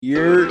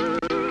Here,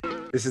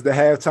 this is the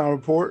halftime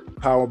report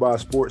powered by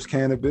Sports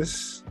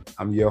Cannabis.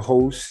 I'm your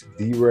host,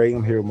 D-Ray.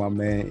 I'm here with my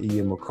man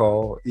Ian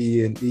McCall.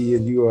 Ian,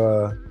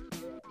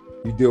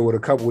 you deal with a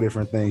couple of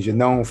different things. You're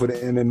known for the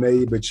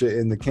MMA, but you're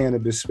in the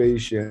cannabis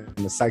space, you're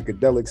in the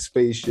psychedelic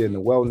space, you're in the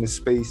wellness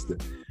space,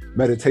 the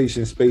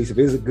meditation space. If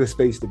there's a good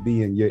space to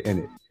be in, you're in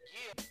it.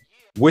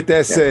 With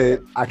that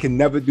said, I can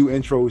never do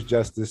intros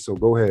justice, so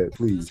go ahead,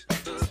 please.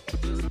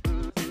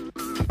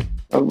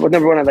 Well,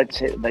 number one, I'd like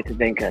to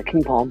thank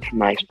King Palm for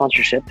my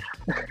sponsorship.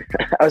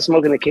 I was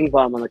smoking the King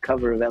Palm on the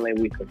cover of LA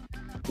Weekly.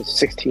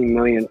 16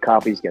 million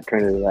copies get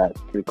printed of that.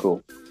 Pretty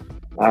cool.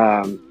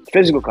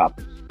 Physical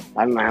copies.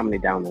 I don't know how many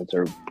downloads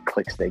or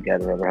clicks they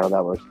get or whatever how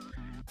that works.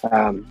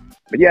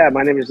 But yeah,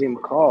 my name is Ian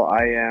McCall.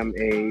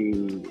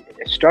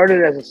 I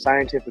started as a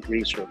scientific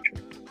researcher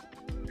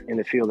in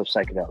the field of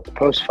psychedelics.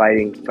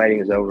 Post-fighting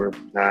is over.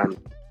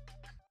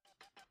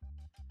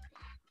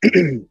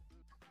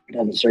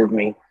 Doesn't serve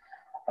me.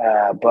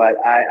 But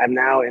I'm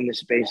now in the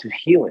space of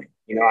healing.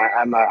 You know,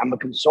 I'm a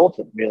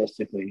consultant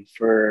realistically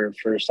for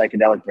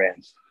psychedelic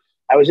brands.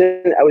 I was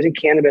in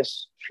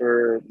cannabis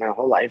for my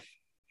whole life,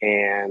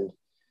 and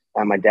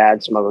my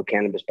dad smuggled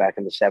cannabis back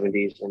in the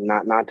 70s, and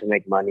not to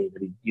make money,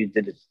 but he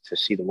did it to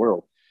see the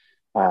world.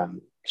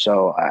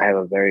 So I have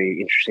a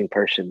very interesting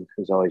person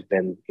who's always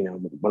been, you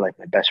know, more like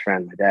my best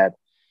friend, my dad,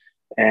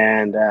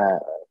 and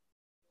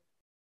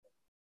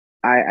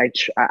I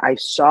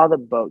saw the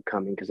boat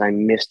coming because I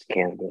missed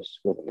cannabis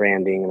with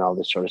branding and all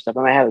this sort of stuff.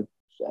 And I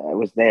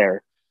was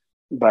there,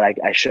 but I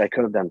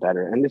could have done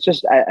better. And it's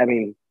just, I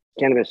mean,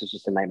 cannabis is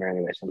just a nightmare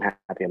anyway. So I'm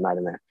happy I'm not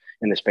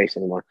in the space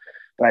anymore.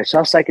 But I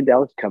saw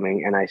psychedelics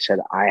coming and I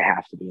said, I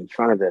have to be in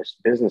front of this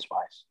business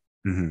wise.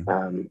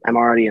 Mm-hmm. I'm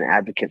already an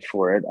advocate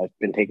for it. I've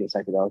been taking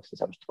psychedelics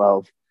since I was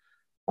 12.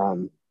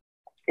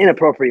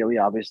 Inappropriately,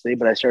 obviously,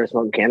 but I started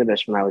smoking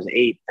cannabis when I was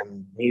 8,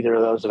 and neither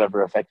of those have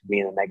ever affected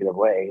me in a negative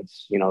way.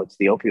 It's, you know, it's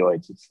the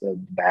opioids, it's the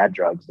bad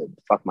drugs that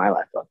fuck my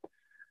life up.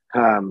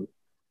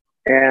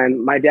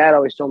 And my dad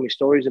always told me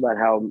stories about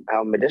how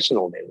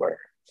medicinal they were.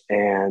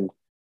 And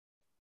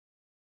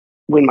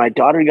when my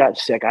daughter got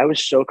sick, I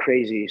was so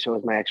crazy. So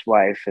was my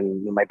ex-wife,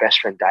 and my best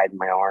friend died in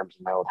my arms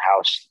in my old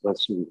house.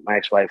 Once my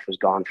ex-wife was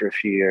gone for a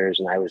few years,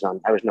 and I was no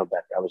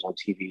better. I was on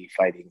TV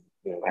fighting,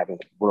 you know, having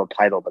a world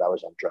title, but I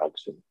was on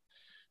drugs. And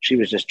she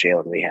was just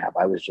jailed in rehab.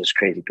 I was just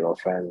crazy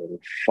girlfriend and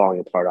falling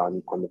apart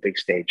on the big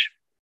stage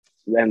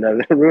and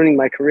ruining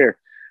my career.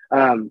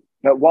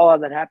 But while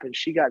that happened,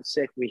 she got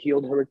sick. We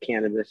healed her with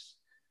cannabis.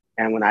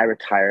 And when I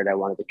retired, I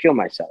wanted to kill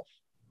myself.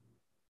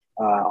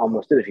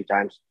 Almost did a few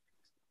times.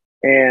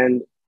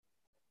 And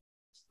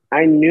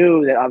I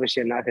knew that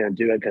obviously I'm not going to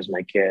do it because of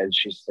my kids.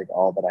 She's like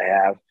all that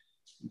I have.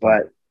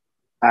 But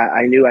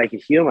I knew I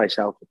could heal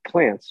myself with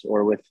plants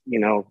or with, you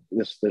know,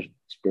 there's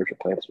spiritual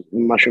plants.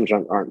 Mushrooms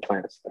aren't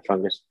plants, they're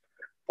fungus,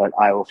 but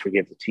I will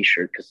forgive the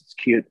t-shirt because it's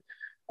cute.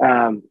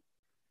 And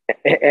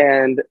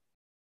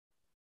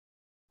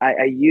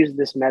I used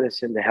this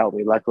medicine to help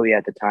me. Luckily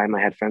at the time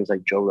I had friends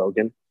like Joe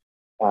Rogan,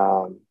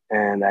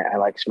 and I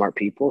like smart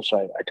people. So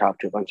I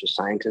talked to a bunch of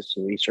scientists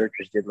and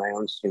researchers, did my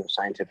own, you know,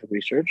 scientific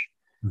research.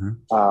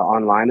 Mm-hmm.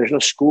 Online. There's no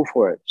school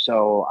for it.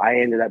 So I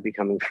ended up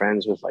becoming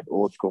friends with like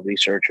old school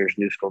researchers,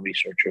 new school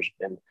researchers,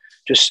 and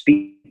just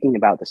speaking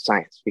about the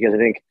science. Because I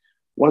think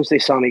once they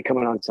saw me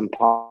coming on some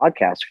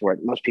podcast for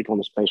it, most people in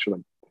this place were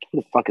like, who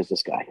the fuck is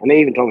this guy? And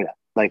they even told me that.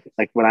 Like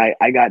when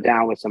I got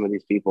down with some of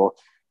these people,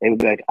 they would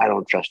be like, I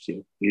don't trust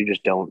you. You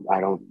just don't.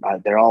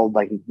 They're all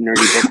like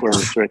nerdy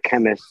bookworms, sort of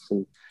chemists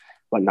and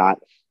whatnot.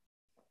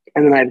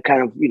 And then I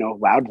kind of, you know,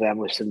 wowed them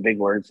with some big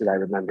words that I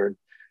remembered.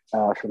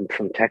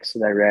 From texts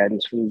that I read,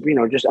 and from, you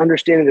know, just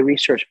understanding the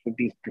research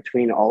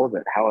between all of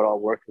it, how it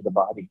all worked with the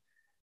body.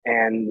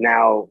 And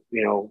now,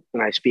 you know,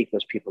 when I speak,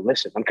 those people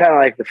listen. I'm kind of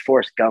like the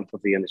Forrest Gump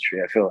of the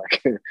industry, I feel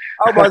like.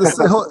 I'm about to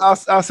say,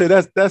 I'll say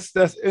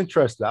that's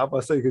interesting. I'm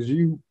about to say, because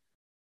you,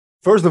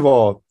 first of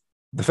all,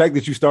 the fact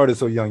that you started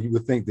so young, you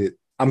would think that,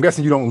 I'm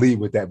guessing you don't lead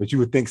with that, but you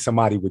would think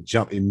somebody would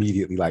jump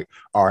immediately like,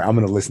 all right, I'm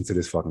going to listen to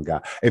this fucking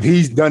guy. If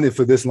he's done it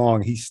for this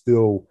long, he's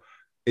still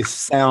is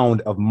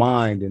sound of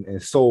mind and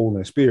soul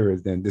and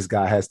spirit, then this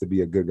guy has to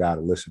be a good guy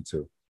to listen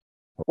to.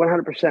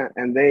 100%.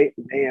 And they,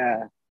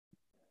 you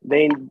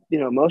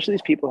know, most of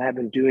these people have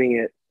been doing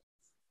it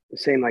the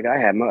same like I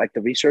have. Like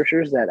the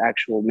researchers that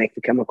actually make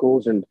the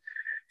chemicals and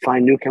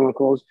find new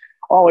chemicals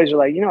always are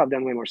like, you know, I've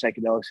done way more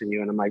psychedelics than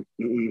you. And I'm like,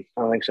 I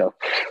don't think so.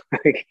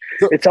 Like,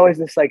 it's always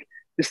this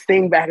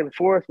thing back and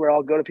forth where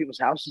I'll go to people's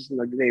houses and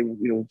like they, you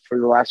know, for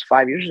the last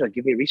 5 years, like,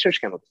 give me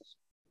research chemicals.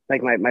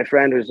 Like my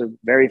friend who's a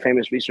very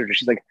famous researcher,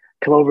 she's like,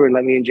 come over and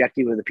let me inject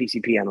you with a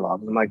PCP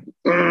analog. And I'm like,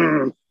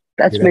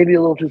 that's maybe a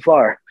little too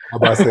far. I'm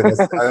about to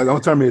say,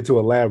 don't turn me into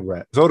a lab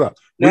rat. So hold up.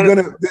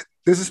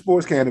 This is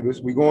Sports Cannabis.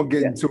 We're going to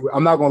get into it.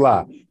 I'm not going to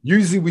lie.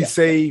 Usually we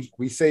save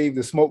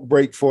the smoke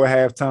break for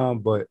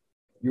halftime, but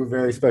you're a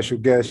very special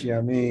guest. You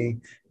know what I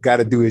mean? Got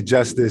to do it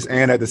justice.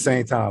 And at the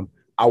same time,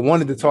 I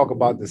wanted to talk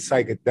about the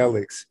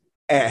psychedelics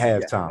at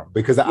halftime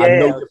because I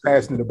know you're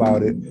passionate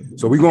about it.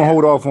 So we're going to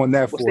hold off on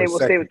that for a second. We'll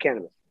stay with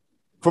cannabis.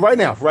 For right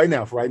now.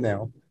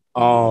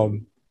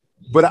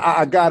 But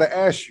I gotta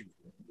ask you.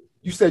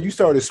 You said you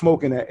started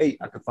smoking at 8.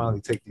 I can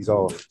finally take these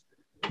off.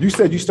 You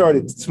said you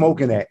started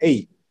smoking at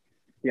 8.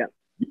 Yeah.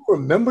 You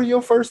remember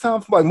your first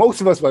time? Like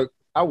most of us, like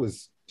I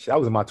was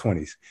in my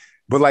 20s.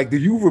 But like, do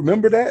you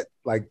remember that?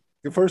 Like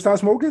your first time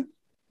smoking?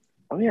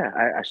 Oh yeah.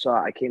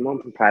 I came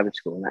home from private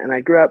school and I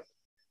grew up,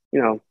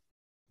 you know,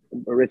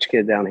 a rich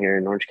kid down here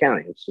in Orange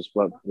County. It's just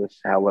that's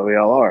how we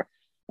all are.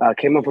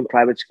 Came home from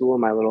private school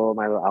in my little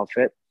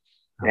outfit,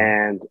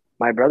 and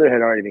my brother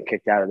had already been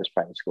kicked out of this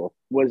private school.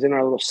 Was in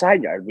our little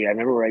side yard. I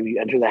remember when we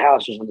entered the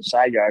house, was on the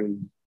side yard,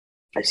 and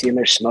I see him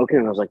there smoking,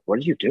 and I was like, "What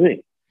are you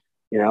doing?"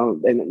 You know,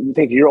 and you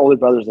think your older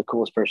brother's the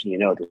coolest person you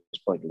know at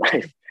this point in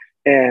life,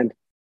 and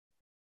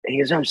he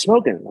goes, "I'm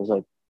smoking." I was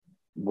like,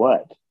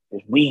 "What?"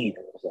 It's weed.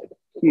 I was like,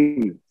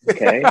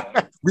 okay.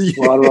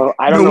 Well,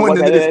 I don't know what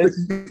that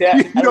is. Yeah,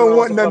 you don't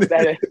want none of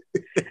that.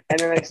 And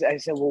then I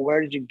said, well,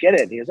 where did you get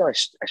it? He goes, oh,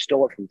 I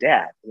stole it from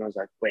dad. And I was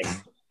like, wait,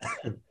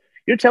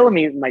 you're telling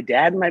me my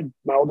dad and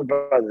my older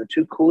brother, the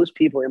two coolest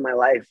people in my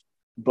life,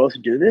 both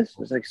do this?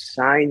 It's like,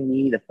 sign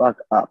me the fuck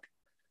up.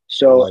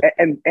 So,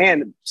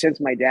 and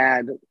since my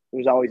dad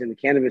was always into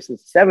cannabis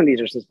since the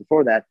 70s or since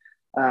before that,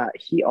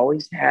 he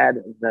always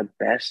had the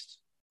best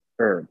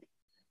herb.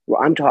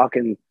 Well, I'm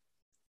talking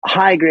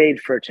high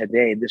grade for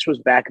today. This was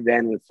back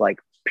then with like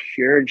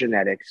pure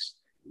genetics.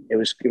 It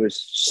was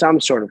some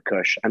sort of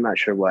kush. I'm not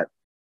sure what.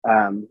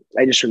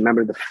 I just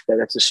remember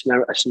that's a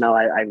smell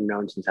I've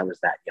known since I was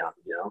that young,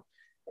 you know.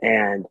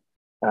 And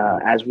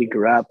as we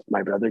grew up,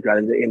 my brother got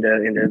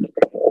into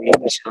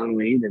selling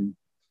weed, and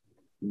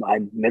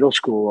by middle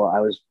school, I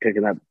was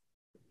picking up,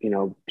 you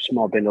know,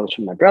 small bindles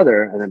from my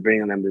brother and then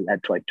bringing them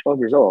at like 12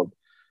 years old.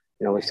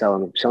 You know, was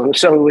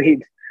selling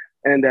weed,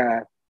 and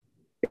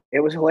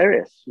it was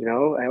hilarious. You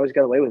know, I always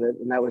got away with it,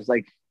 and that was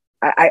like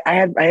I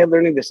had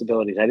learning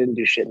disabilities. I didn't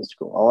do shit in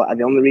school.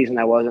 The only reason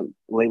I wasn't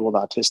labeled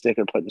autistic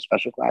or put in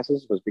special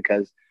classes was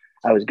because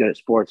I was good at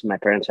sports and my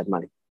parents had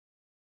money.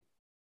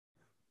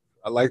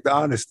 I like the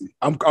honesty.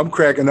 I'm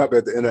cracking up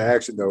at the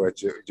interaction though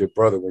at your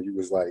brother when he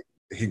was like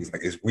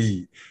it's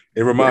weed.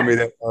 It reminded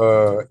me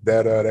of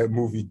that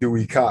movie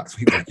Dewey Cox.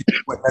 He was like, you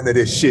don't want none of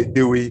this shit,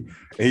 Dewey.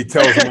 And he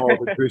tells him all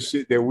the good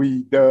shit that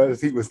weed does.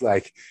 He was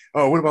like,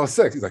 oh, what about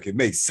sex? He's like, it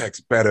makes sex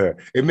better.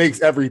 It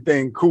makes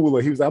everything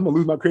cooler. He was like, I'm gonna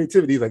lose my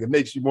creativity. He's like, it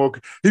makes you more.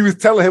 He was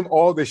telling him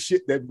all the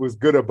shit that was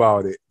good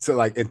about it. So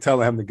like, and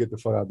telling him to get the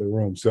fuck out of the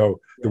room. So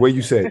the way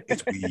you said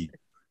it's weed.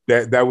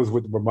 That was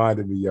what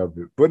reminded me of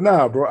it. But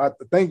nah, bro, I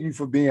thank you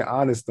for being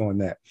honest on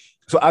that.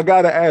 So I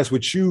gotta ask,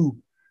 with you,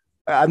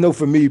 I know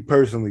for me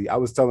personally, I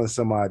was telling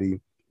somebody,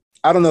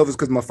 I don't know if it's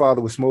because my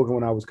father was smoking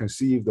when I was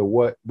conceived or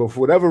what, but for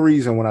whatever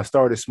reason, when I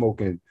started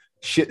smoking,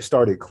 shit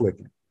started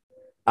clicking.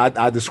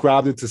 I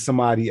described it to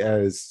somebody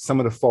as some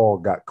of the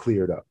fog got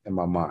cleared up in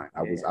my mind.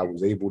 I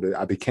was able to,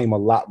 I became a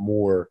lot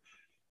more.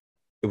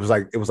 It was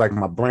like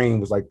my brain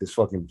was like this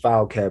fucking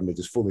file cabinet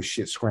just full of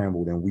shit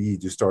scrambled, and we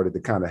just started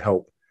to kind of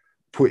help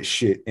put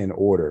shit in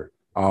order.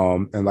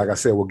 And like I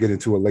said, we'll get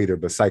into it later,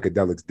 but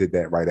psychedelics did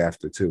that right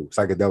after too.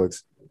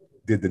 Psychedelics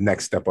did the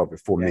next step up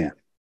for me.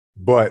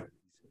 But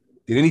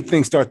did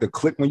anything start to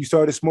click when you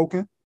started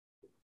smoking?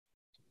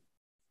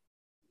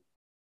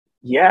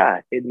 Yeah,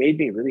 it made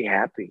me really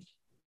happy.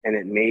 And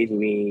it made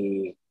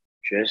me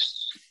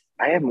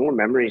I have more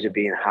memories of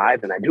being high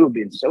than I do of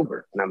being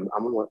sober. And I'm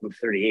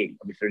 38.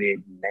 I'll be 38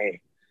 in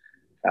May.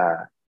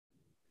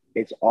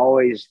 It's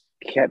always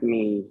kept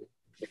me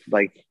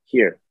like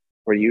here,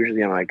 where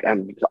usually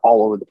I'm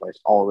all over the place.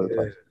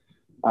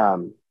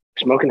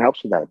 Smoking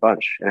helps with that a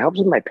bunch, and it helps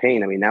with my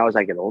pain. I mean, now as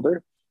I get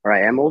older, or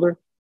I am older,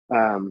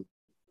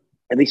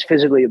 at least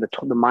physically,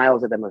 the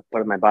miles that I'm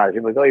put in my body.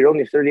 People are like, oh, you're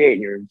only 38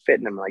 and you're fit.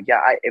 And I'm like, yeah,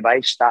 if I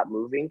stop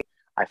moving,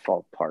 I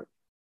fall apart.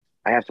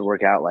 I have to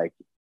work out like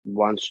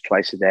once,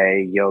 twice a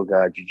day,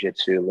 yoga,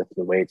 jujitsu,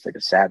 lifting weights like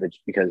a savage,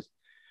 because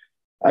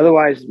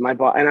otherwise my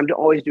body, and I'm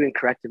always doing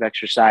corrective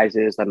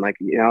exercises. I'm like,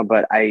 you know,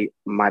 but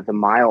the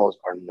miles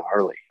are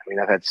gnarly. I mean,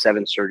 I've had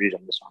 7 surgeries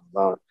on this arm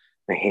alone,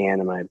 my hand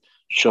and my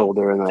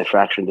shoulder and my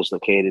fracture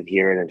dislocated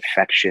here, and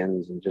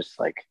infections, and just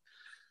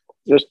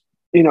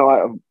you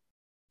know,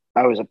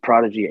 I was a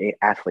prodigy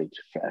athlete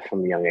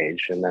from a young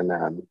age, and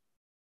then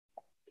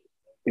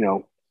you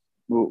know,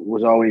 I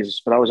was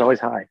always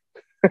high.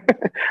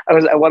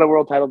 I won a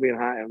world title being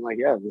high. I'm like,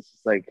 yeah, this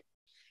is like,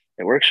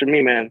 it works for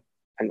me, man.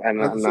 I'm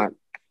not.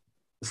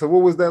 So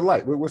what was that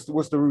like? What's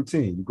the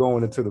routine? You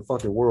going into the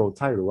fucking world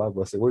title? I was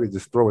about to say, well, they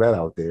just throw that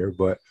out there,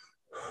 but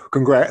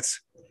congrats.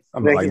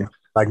 I'm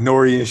like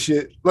Nori and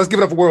shit. Let's give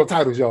it up for world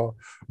titles, y'all.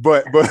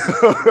 But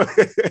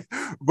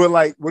but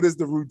like, what is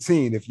the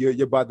routine if you're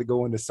about to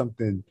go into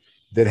something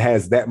that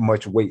has that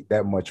much weight,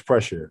 that much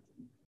pressure?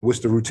 What's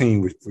the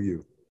routine for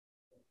you?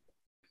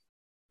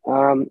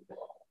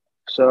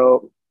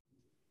 So,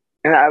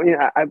 and I mean,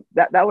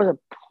 that was a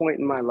point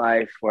in my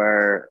life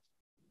where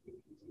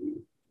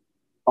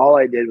all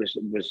I did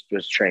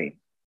was train.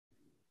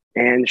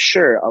 And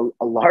sure,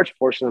 a large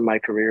portion of my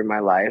career in my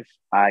life,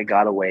 I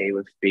got away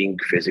with being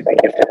physically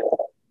gifted,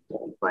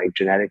 like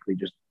genetically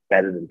just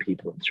better than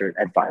people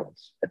at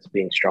violence. That's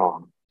being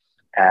strong.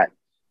 at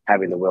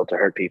having the will to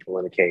hurt people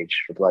in a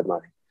cage for blood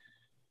money.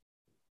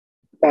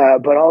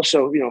 But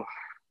also,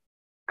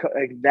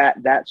 like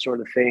that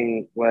sort of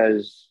thing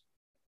was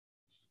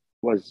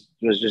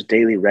just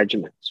daily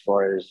regimen as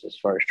far as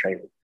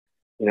training.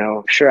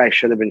 Sure, I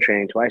should have been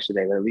training twice a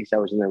day, but at least I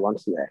was in there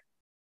once a day.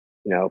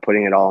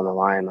 Putting it all on the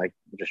line, like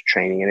just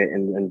training in it.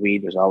 And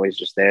weed was always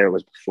just there. It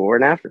was before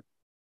and after.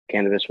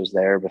 Cannabis was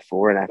there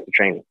before and after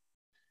training.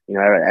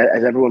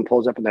 As everyone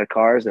pulls up in their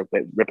cars, they're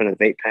ripping a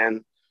vape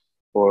pen,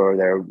 or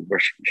we're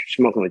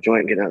smoking a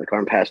joint, getting out of the car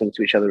and passing it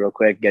to each other real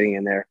quick, getting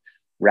in there,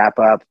 wrap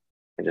up,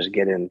 and just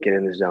get in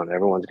the zone.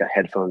 Everyone's got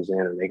headphones in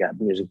and they got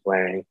music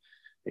blaring.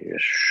 And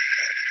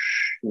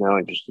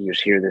you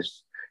just hear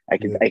this. I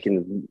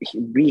can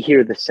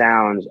hear the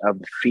sounds of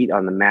the feet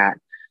on the mat,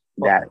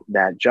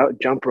 that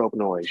jump rope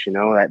noise,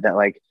 that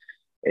like,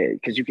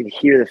 because you can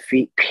hear the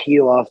feet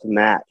peel off the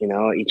mat,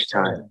 each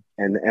time.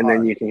 And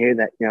then you can hear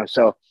that,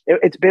 so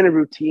it's been a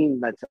routine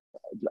that's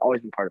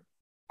always been part of it.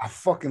 I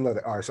fucking love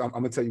it. All right, so I'm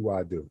going to tell you why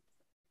I do.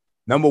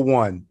 Number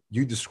one,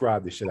 you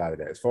described the shit out of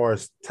that. As far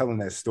as telling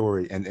that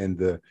story,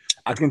 and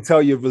I can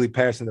tell you're really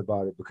passionate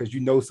about it because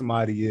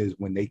somebody is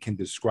when they can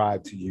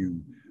describe to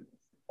you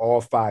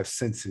all 5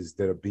 senses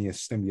that are being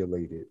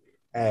stimulated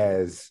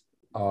as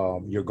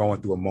you're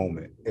going through a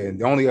moment. And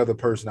the only other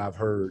person I've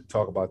heard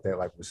talk about that,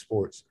 like with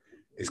sports,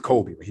 is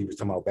Kobe. He was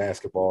talking about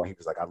basketball. He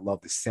was like, I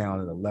love the sound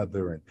of the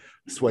leather and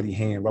sweaty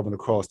hand rubbing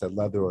across that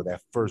leather, or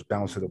that first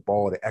bounce of the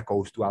ball that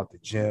echoes throughout the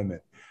gym.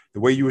 And the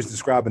way you was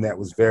describing that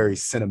was very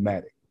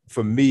cinematic.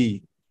 For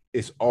me,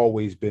 it's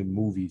always been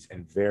movies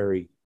and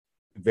very,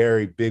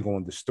 very big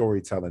on the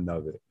storytelling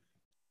of it.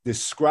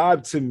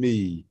 Describe to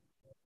me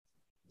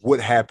what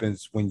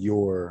happens when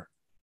you're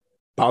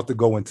about to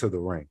go into the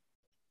ring.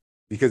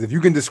 Because if you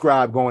can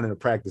describe going into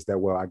practice that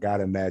well, I got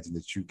to imagine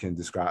that you can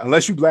describe,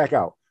 unless you black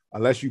out.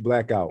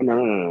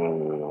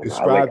 No.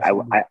 Describe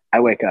I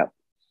wake up.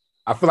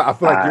 I feel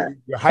like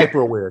you're hyper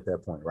aware at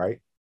that point, right?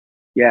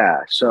 Yeah.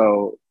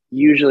 So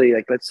usually,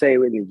 like, let's say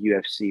in the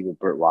UFC with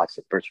Burt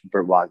Watson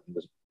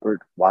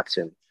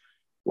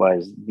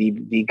was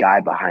the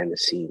guy behind the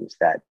scenes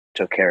that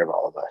took care of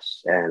all of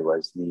us and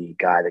was the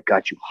guy that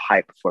got you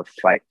hyped before a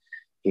fight.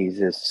 He's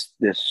this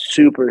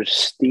super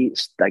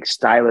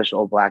stylish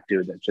old black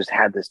dude that just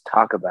had this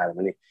talk about him,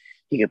 and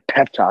he could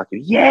pep talk you.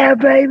 Yeah,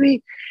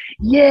 baby.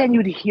 Yeah. And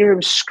you'd hear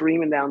him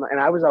screaming down. And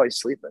I was always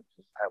sleeping.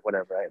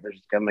 Whatever. I'm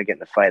going to get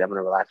in a fight. I'm going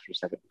to relax for a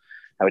second.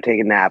 I would take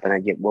a nap and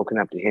I'd get woken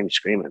up to him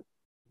screaming.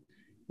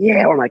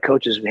 Yeah. Or my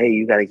coaches, hey,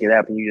 you got to get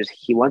up. And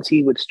once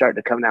he would start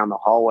to come down the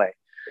hallway,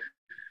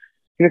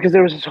 because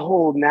there was this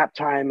whole nap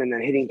time and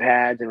then hitting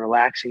pads and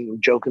relaxing,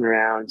 joking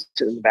around,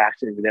 sitting in the back,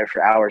 sitting there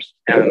for hours.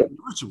 And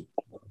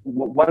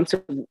once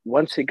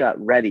it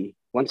got ready,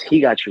 once he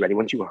got you ready,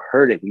 once you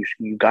heard it,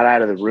 you got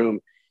out of the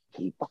room,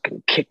 he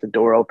fucking kicked the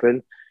door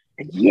open.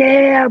 And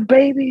yeah,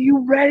 baby,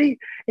 you ready?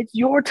 It's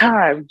your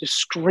time. Just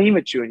scream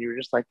at you. And you're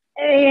just like,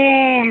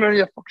 oh, man,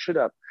 you fuck shit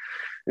up.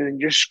 And then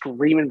you're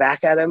screaming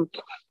back at him.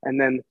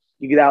 And then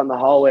you get out in the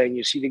hallway and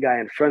you see the guy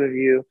in front of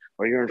you,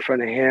 or you're in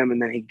front of him.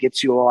 And then he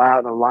gets you all out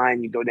in the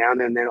line. You go down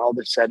there, and then all of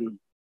a sudden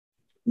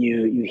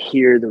you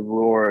hear the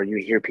roar.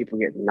 You hear people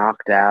get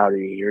knocked out, or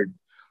you hear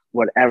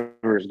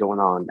whatever is going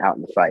on out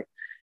in the fight.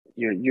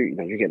 You're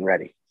getting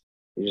ready.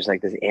 You're just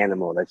like this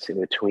animal that's in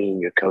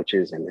between your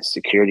coaches and the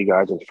security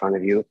guards in front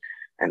of you.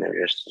 And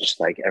they're just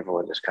like,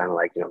 everyone just kind of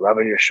like,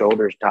 rubbing your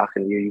shoulders,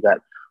 talking to you. You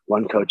got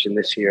one coach in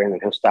this here, and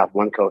then he'll stop.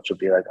 One coach will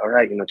be like, all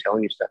right,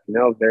 telling you stuff.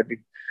 Baby,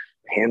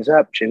 hands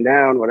up, chin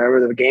down,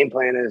 whatever the game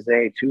plan is.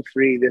 2,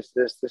 3, this,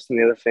 and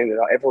the other thing.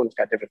 Everyone's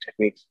got different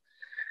techniques.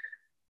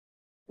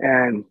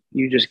 And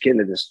you just get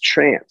into this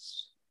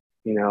trance,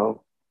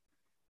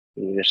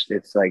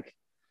 it's like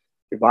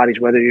your body's,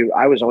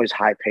 I was always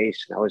high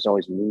paced and I was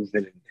always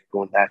moving and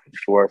going back and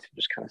forth,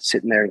 just kind of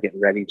sitting there and getting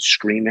ready,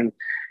 screaming.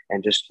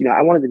 And just,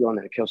 I wanted to go in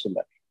there and kill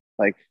somebody.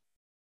 Like,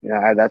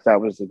 that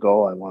was the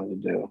goal I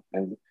wanted to do.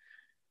 And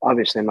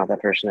obviously I'm not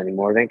that person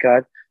anymore, thank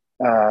God.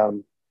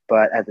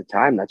 But at the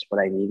time, that's what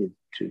I needed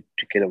to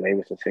get away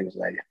with the things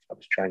that I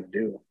was trying to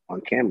do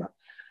on camera.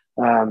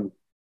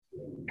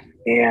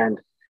 And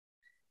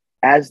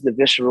as the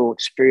visceral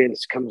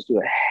experience comes to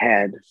a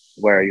head,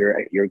 where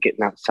you're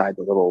getting outside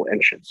the little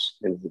entrance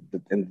into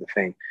the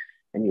thing,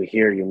 and you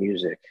hear your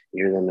music,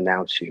 you hear them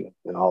announce you,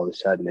 and all of a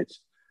sudden it's,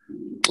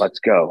 let's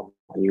go.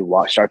 And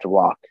you start to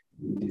walk.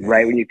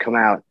 Right when you come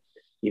out,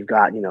 you've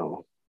got, in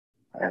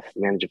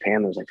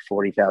Japan, there's like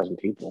 40,000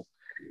 people.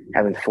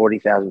 Having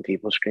 40,000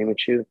 people scream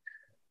at you,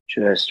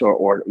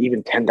 or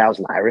even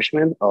 10,000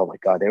 Irishmen. Oh my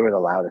God, they were the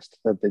loudest.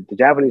 The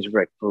Japanese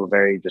were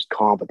very just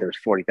calm, but there was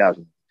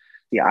 40,000.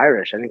 The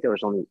Irish, I think there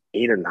was only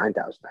 8,000 or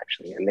 9,000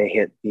 actually, and they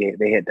hit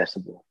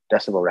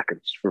decibel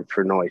records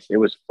for noise. It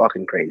was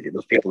fucking crazy.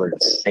 Those people are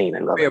insane. I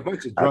love it. A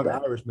bunch of drunk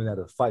Irishmen at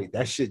a fight.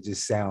 That shit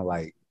just sound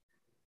like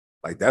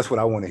that's what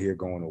I want to hear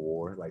going to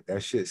war. Like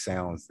that shit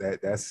sounds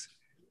that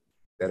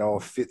all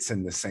fits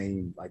in the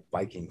same like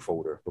Viking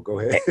folder. But go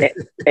ahead.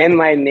 And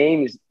my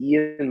name is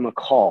Ian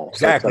McCall.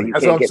 Exactly. So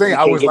that's what I'm saying.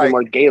 I was like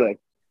more Gaelic.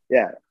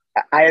 Yeah.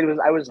 I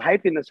was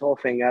hyping this whole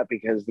thing up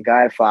because the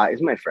guy I fought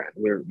is my friend.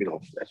 We're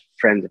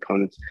friends,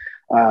 opponents.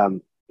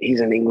 He's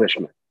an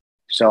Englishman,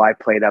 so I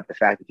played up the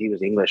fact that he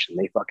was English, and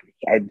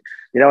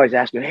they'd always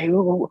ask me, "Hey,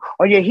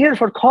 are you here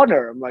for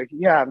Conor?" I'm like,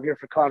 "Yeah, I'm here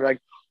for Conor."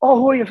 Like, "Oh,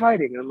 who are you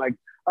fighting?" And I'm like,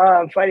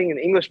 "I'm fighting an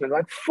Englishman." I'm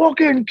like,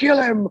 "Fucking kill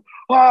him!"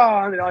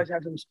 And they always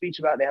have some speech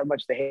about how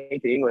much they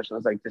hate the English, and I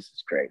was like, "This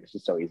is great. This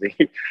is so easy."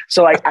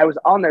 So I was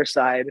on their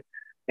side,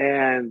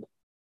 and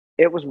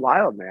it was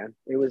wild, man.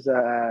 It was.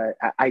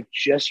 I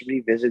just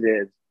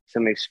revisited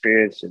some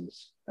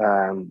experiences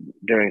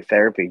during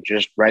therapy,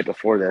 just right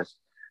before this.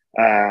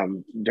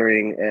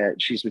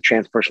 She's a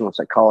transpersonal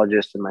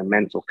psychologist and my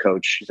mental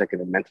coach. She's like a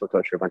mental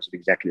coach for a bunch of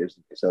executives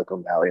in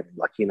Silicon Valley. I'm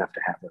lucky enough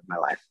to have her in my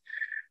life.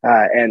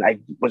 And I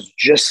was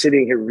just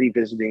sitting here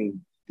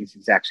revisiting these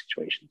exact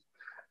situations.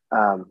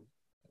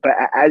 But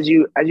as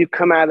you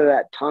come out of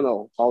that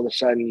tunnel, all of a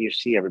sudden you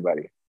see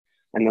everybody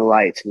and the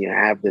lights, and you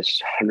have this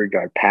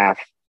 100-yard path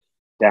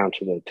down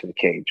to the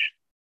cage,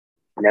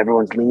 and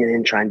everyone's leaning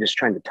in, trying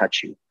to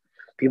touch you.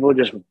 People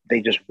just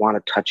want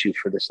to touch you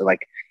for this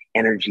like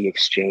energy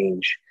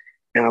exchange,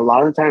 and a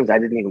lot of the times I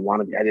didn't even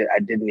want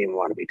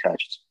to be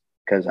touched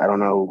because I don't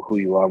know who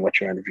you are, what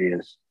your energy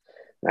is,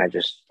 and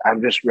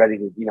I'm just ready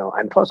to,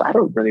 and plus I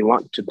don't really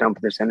want to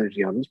dump this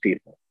energy on these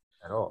people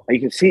at all. You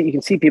can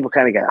see people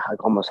kind of get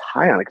like almost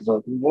high on it because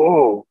like,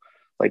 whoa,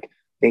 like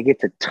they get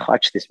to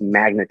touch this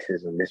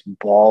magnetism, this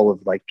ball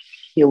of like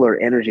healer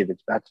energy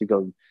that's about to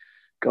go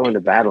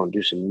into battle and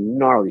do some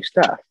gnarly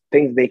stuff,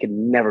 things they could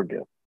never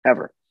do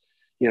ever.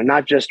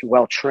 Not just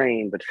well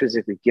trained, but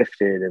physically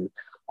gifted. And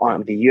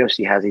the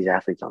UFC has these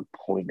athletes on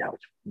point now.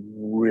 It's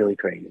really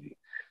crazy.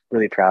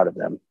 Really proud of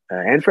them,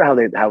 and for how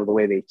the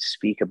way they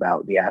speak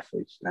about the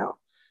athletes now.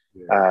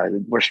 Yeah.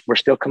 We're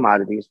still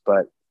commodities,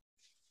 but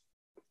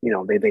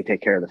they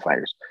take care of the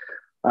fighters.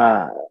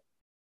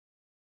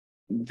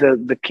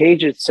 The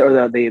cage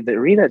or the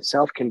arena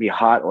itself can be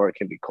hot or it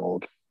can be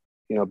cold.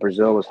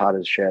 Brazil was hot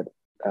as shit.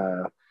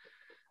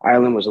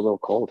 Ireland was a little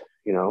cold.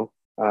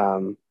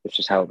 It's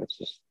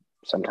just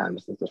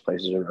sometimes those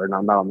places are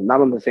not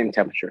on the same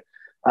temperature.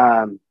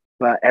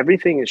 But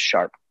everything is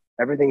sharp.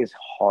 Everything is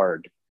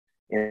hard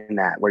in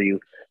that, where you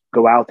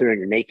go out there and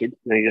you're naked,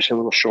 you're just in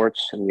little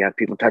shorts, and you have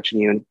people touching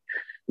you and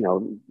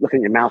looking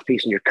at your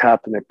mouthpiece and your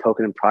cup, and they're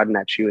poking and prodding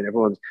at you, and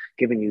everyone's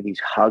giving you these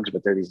hugs,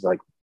 but they're these like,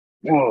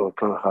 whoa,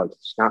 kind of hugs.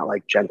 It's not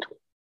like gentle.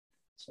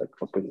 It's like,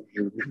 fucking,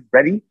 you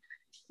ready?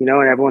 And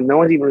no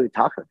one's even really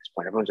talking at this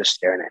point. Everyone's just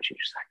staring at you,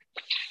 just like,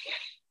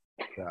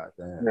 God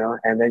damn.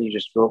 And then you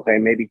just go, okay,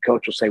 maybe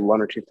coach will say one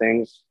or two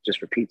things,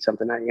 just repeat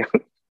something at you.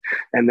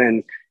 And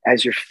then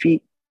as your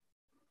feet,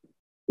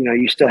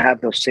 you still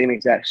have those same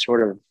exact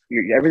sort of,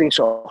 everything's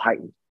so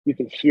heightened. You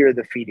can hear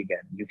the feet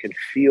again. You can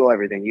feel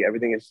everything.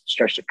 Everything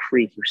starts to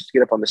creak. You just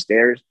get up on the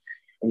stairs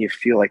and you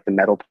feel like the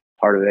metal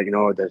part of it,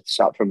 or the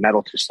soft, from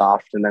metal to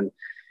soft. And then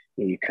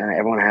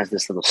everyone has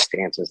this little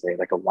stances. They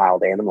like a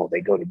wild animal.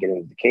 They go to get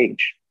into the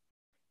cage,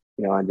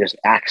 and just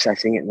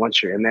accessing it.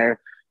 Once you're in there,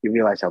 you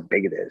realize how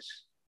big it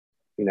is,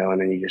 and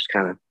then you just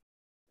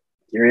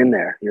you're in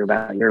there.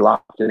 You're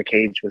locked in a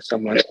cage with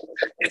someone.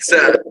 It's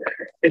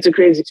a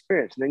crazy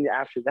experience. And then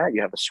after that,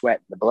 you have the sweat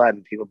and the blood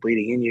and people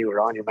bleeding in you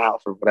or on your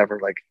mouth or whatever,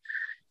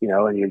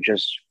 and you're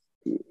just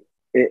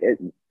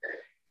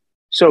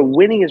so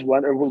winning is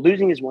one, or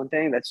losing is one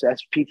thing. That's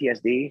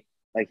PTSD.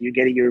 Like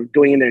you're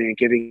going in there and you're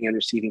giving and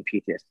receiving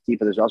PTSD,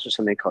 but there's also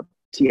something called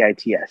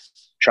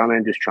TITS,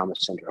 trauma-induced trauma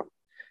syndrome.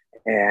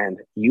 And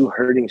you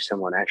hurting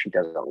someone actually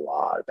does a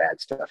lot of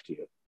bad stuff to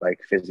you, like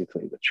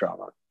physically with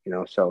trauma,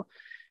 so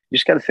you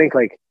just got to think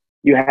like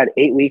you had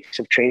 8 weeks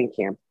of training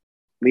camp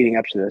leading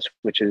up to this,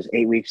 which is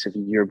 8 weeks of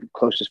your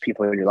closest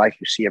people in your life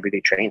you see every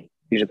day training.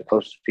 These are the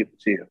closest people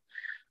to you.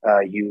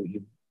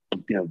 You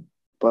have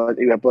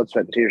blood,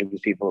 sweat, and tears with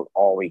these people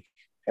all week,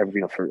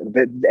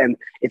 and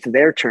it's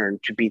their turn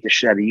to beat the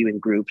shit out of you in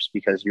groups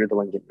because you're the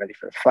one getting ready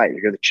for the fight.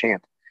 You're the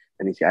champ,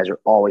 and these guys are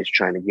always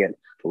trying to get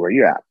to where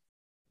you're at.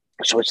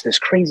 So it's this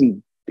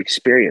crazy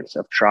experience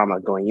of trauma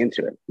going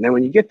into it. And then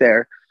when you get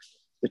there,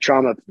 the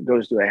trauma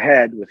goes to a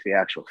head with the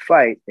actual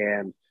fight.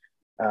 And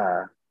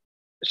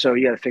so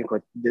you got to think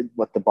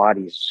what the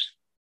body's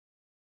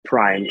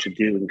primed to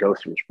do and go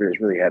through is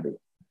really heavy.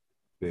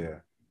 Yeah.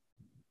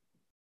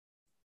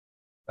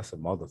 That's a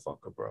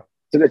motherfucker, bro.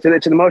 It's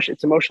an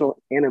emotional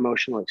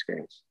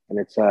experience. And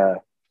it's,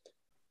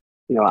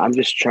 I'm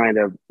just trying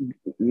to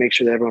make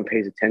sure that everyone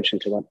pays attention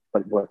to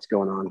what's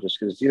going on, just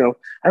because,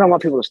 I don't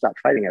want people to stop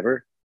fighting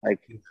ever. Like,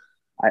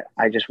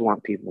 I just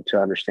want people to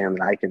understand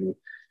that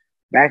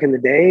back in the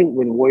day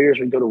when warriors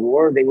would go to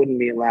war, they wouldn't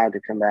be allowed to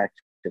come back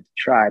to the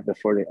tribe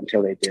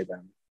until they did,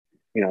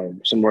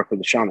 some work with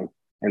the shaman,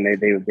 and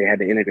they had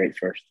to integrate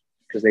first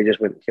because they just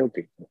went and killed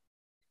people.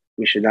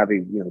 We should not be,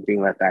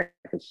 being left back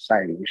in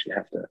society. We should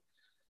have to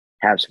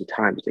have some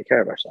time to take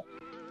care of ourselves.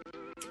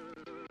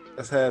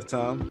 That's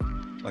halftime.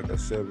 Like I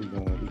said,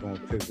 we're gonna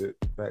pivot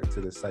back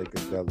to the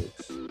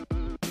psychedelics.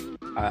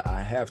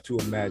 I have to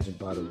imagine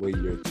by the way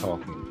you're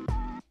talking,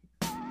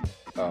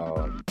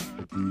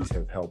 these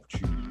have helped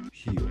you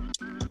heal.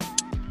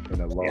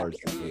 in a large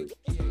degree.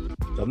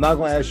 So I'm not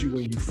going to ask you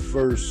when you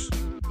first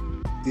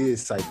did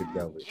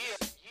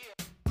psychedelics.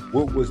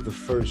 What was the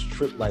first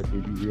trip like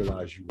when you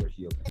realized you were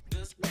healing?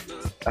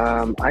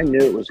 I knew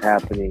it was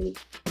happening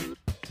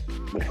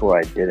before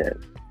I did it.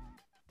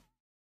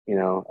 You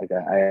know, like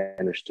I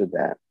understood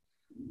that.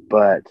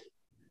 But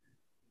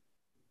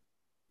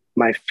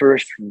my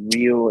first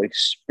real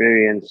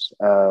experience,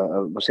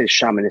 let's say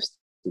shamanistic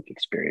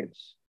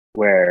experience,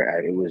 where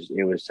it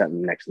was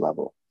something next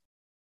level.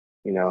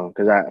 You know,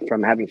 because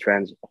from having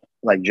friends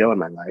like Joe in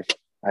my life,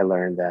 I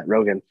learned that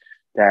Rogan,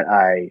 that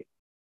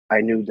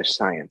I knew the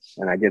science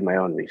and I did my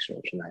own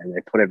research and I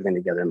put everything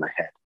together in my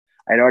head.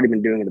 I'd already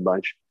been doing it a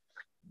bunch,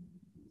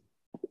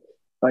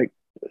 like,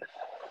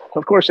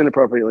 of course,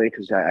 inappropriately,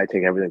 because I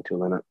take everything to a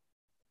limit.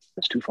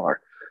 It's too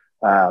far.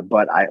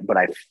 But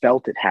I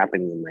felt it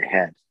happening in my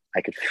head.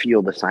 I could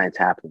feel the science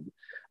happening.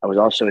 I was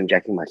also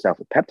injecting myself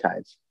with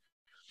peptides.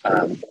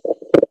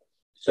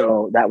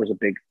 So that was a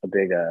big.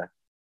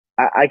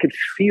 I could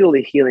feel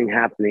the healing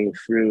happening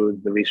through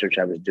the research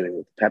I was doing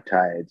with the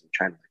peptides and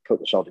trying to put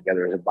this all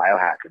together as a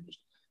biohacker, just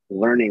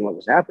learning what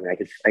was happening.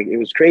 It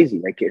was crazy.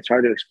 Like, it's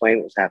hard to explain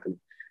what was happening.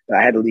 But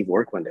I had to leave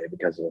work one day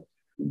because of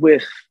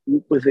with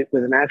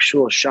an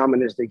actual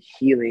shamanistic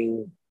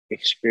healing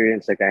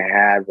experience like I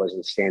had was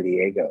in San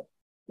Diego.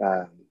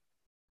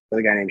 With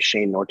a guy named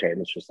Shane Norte,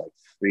 and this was like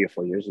 3 or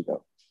 4 years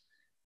ago.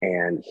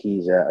 And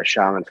he's a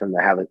shaman from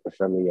the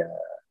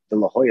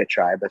La Jolla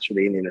tribe. That's where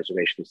the Indian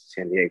reservation is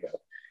in San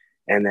Diego.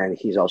 And then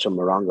he's also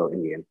Morongo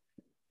Indian.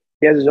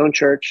 He has his own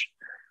church,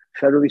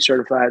 federally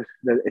certified.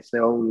 It's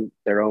their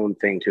own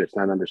thing too. It's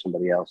not under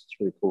somebody else. It's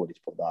really cool what he's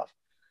pulled off.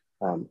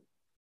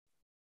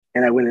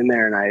 And I went in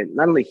there and I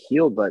not only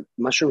healed, but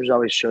mushrooms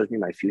always shows me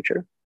my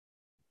future.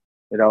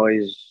 It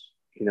always,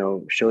 you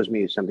know, shows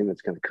me something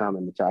that's going to come,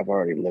 and I've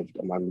already lived.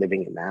 I'm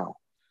living it now,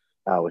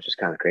 which is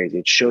kind of crazy.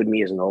 It showed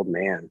me as an old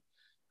man.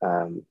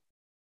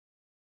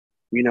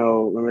 You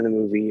know, remember the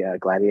movie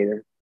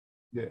Gladiator?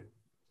 Yeah.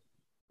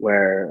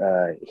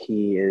 Where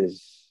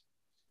he's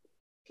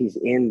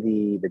in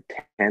the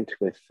tent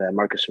with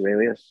Marcus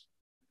Aurelius,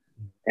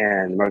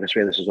 and Marcus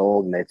Aurelius is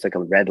old, and it's like a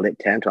red lit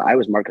tent. Well, I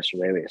was Marcus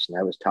Aurelius, and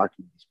I was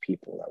talking to these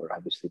people that were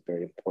obviously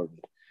very important,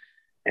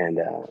 and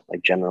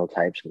like general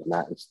types and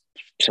whatnot.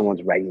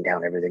 Someone's writing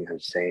down everything I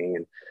was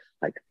saying,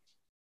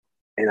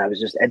 and I was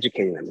just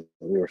educating them.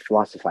 We were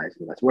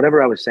philosophizing.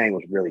 Whatever I was saying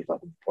was really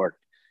fucking important.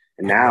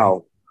 And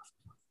now,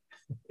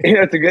 you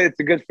know, it's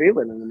a good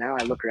feeling. And now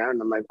I look around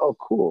and I'm like, oh,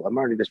 cool. I'm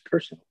already this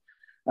person.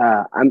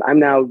 I'm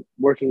now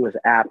working with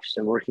apps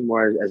and working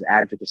more as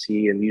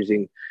advocacy and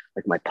using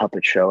like my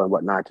puppet show and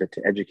whatnot to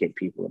educate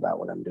people about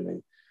what I'm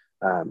doing.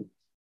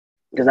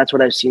 Because that's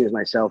what I've seen as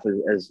myself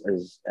as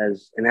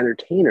an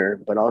entertainer,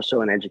 but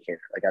also an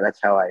educator. Like that's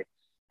how I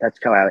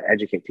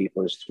educate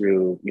people, is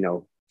through, you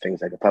know,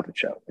 things like a puppet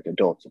show, like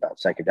adults about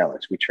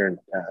psychedelics. We turned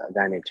a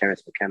guy named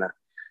Terrence McKenna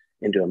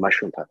into a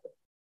mushroom puppet.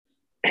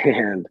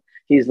 And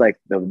he's like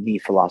the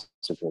philosopher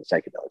of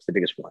psychedelics, the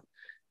biggest one.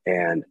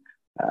 And,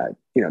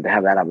 you know, to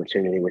have that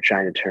opportunity, we're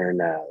trying to turn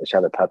this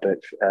other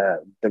puppet,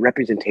 the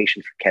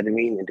representation for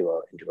ketamine into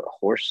a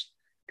horse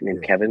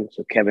named Kevin.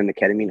 So Kevin, the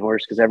ketamine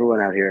horse, because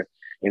everyone out here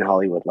in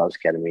Hollywood loves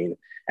ketamine.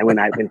 And when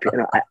I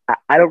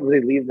don't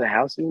really leave the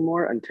house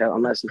anymore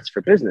unless it's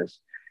for business.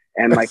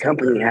 And my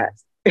company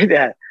has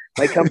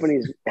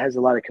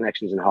a lot of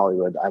connections in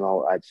Hollywood.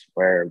 That's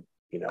where,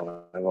 you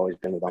know, I've always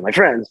been with all my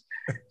friends.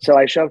 So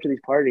I show up to these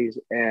parties,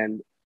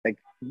 and like,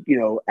 you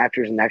know,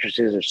 actors and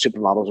actresses or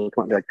supermodels will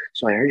come up and be like,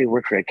 so I heard you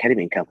work for a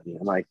ketamine company.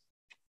 I'm like,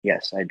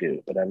 yes, I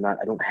do, but I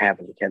don't have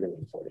any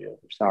ketamine for you.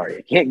 I'm sorry.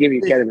 I can't give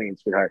you ketamine,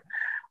 sweetheart.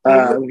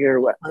 I'm here.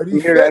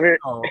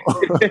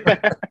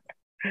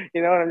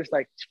 You know, and I'm just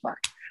like, fuck.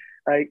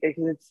 Like,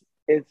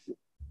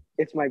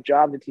 it's my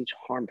job to teach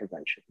harm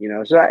prevention, you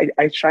know? So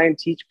I try and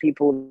teach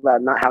people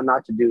about how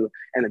not to do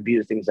and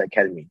abuse things like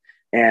ketamine.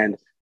 And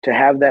to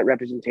have that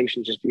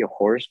representation just be a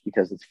horse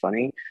because it's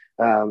funny,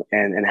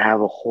 and have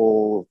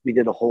we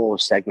did a whole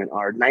segment,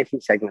 or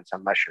 19 segments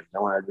on mushrooms. I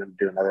wanted to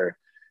do another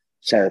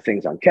set of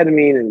things on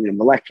ketamine and, you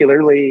know,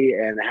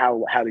 molecularly, and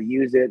how to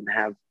use it, and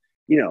have,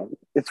 you know,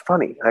 it's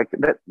funny. Like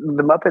the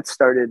Muppets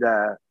started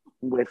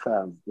with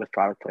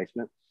product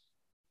placement.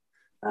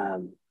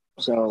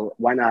 So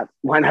why not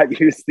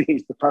use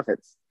the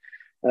puppets?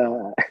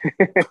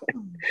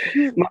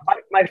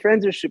 My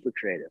friends are super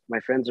creative. My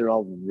friends are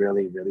all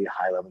really, really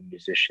high level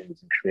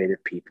musicians and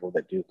creative people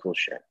that do cool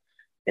shit.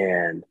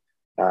 And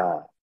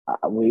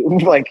we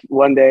like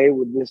one day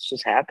this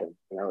just happened,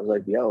 and I was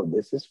like, "Yo,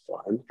 this is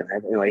fun."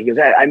 You know, he goes,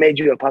 "I made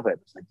you a puppet."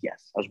 I was like,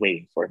 "Yes." I was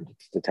waiting for him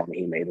to tell me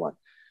he made one.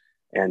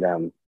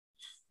 And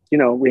you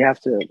know, we have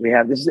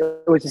this.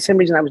 It was the same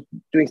reason I was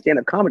doing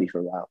stand-up comedy for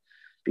a while,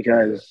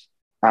 because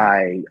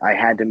I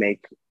had to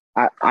make.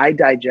 I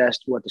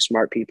digest what the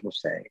smart people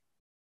say,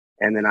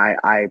 and then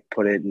I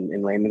put it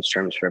in layman's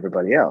terms for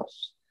everybody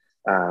else,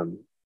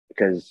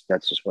 because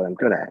that's just what I'm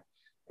good at,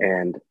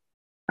 and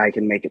I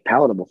can make it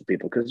palatable for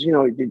people. Because, you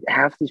know,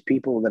 half these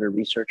people that are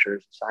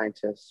researchers,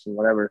 scientists, and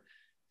whatever,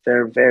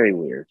 they're very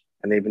weird,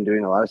 and they've been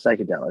doing a lot of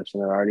psychedelics,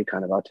 and they're already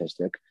kind of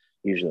autistic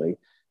usually,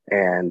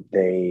 and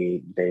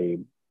they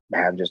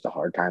have just a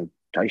hard time.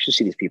 I used to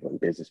see these people in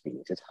business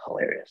meetings. It's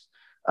hilarious.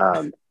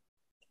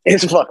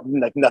 It's fucking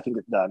like nothing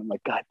gets done. I'm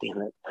like, God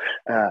damn it.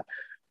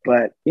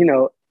 But you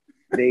know,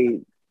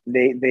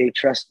 they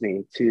trust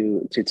me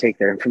to take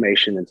their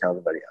information and tell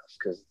everybody else.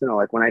 Because you know,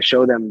 like when I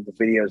show them the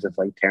videos of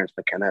like Terrence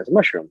McKenna as a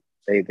mushroom,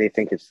 they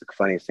think it's the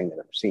funniest thing they've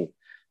ever seen.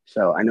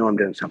 So I know I'm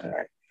doing something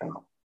right. I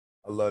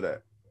love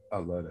that. I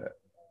love that.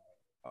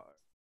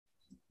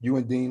 You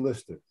and Dean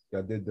Lister,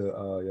 y'all did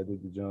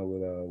the joint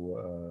with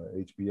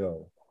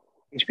HBO.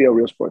 HBO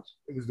Real Sports.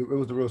 It was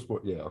the Real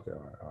Sport. Yeah. Okay.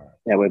 All right.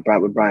 Yeah, with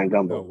Brian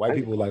Gumbel. So white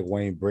people like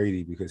Wayne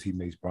Brady because he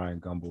makes Brian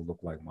Gumbel look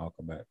like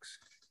Malcolm X.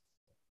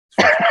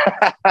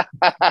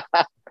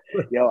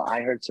 Yo,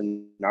 I heard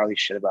some gnarly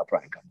shit about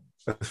Brian Gumbel.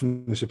 That's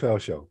from the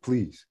Chappelle Show.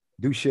 Please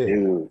do shit.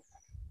 Dude,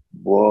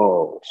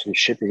 whoa, some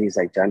shit that he's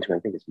like done to, I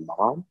think, his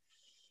mom.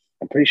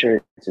 I'm pretty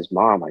sure it's his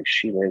mom. Like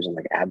she lives in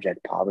like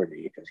abject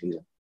poverty because he's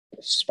a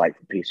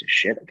spiteful piece of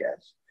shit, I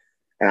guess.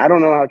 And I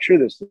don't know how true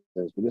this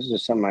is, but this is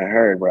just something I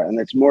heard, bro. And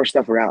it's more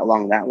stuff around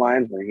along that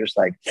line where you're just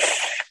like,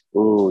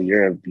 "Ooh,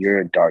 you're a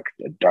dark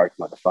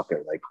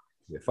motherfucker." Like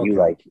you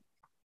like,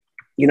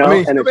 you know.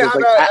 And it's just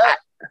like,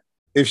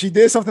 if she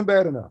did something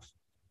bad enough,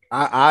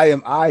 I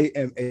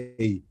am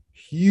a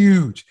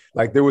huge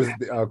like. There was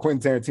Quentin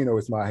Tarantino.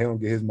 It's my he'll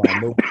get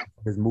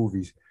his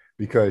movies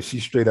because she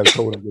straight up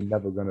told him you're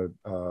never gonna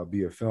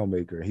be a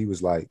filmmaker. He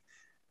was like,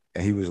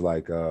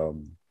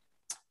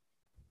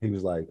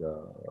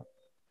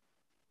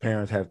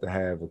 parents have to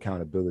have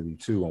accountability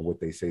too on what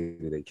they say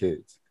to their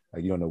kids.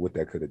 Like you don't know what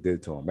that could have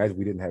did to them. Imagine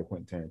we didn't have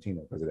Quentin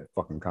Tarantino because of that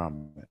fucking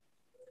comment.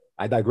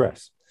 I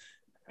digress.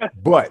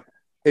 But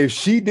if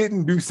she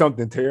didn't do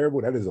something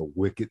terrible, that is a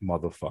wicked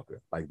motherfucker.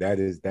 Like that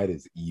is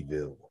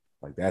evil.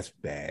 Like that's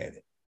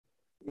bad.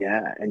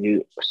 Yeah, and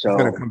it's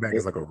gonna come back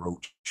as like a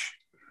roach.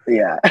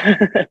 Yeah.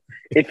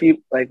 If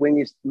you like when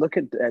you look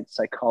at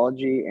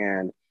psychology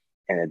and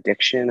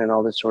addiction and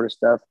all this sort of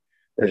stuff,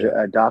 there's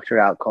a doctor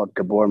out called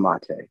Gabor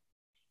Mate.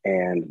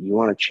 And you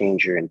want to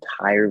change your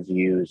entire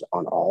views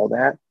on all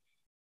that,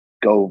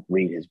 go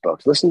read his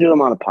books. Listen to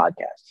him on a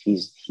podcast.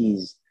 He's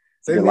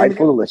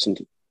delightful to listen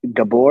to.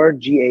 Gabor,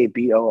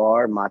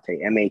 Gabor, Mate,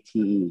 Mate.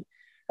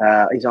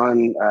 He's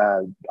on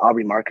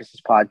Aubrey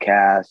Marcus's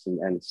podcast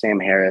and Sam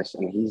Harris,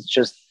 and he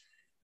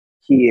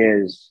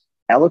is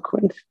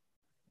eloquent.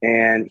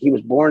 And he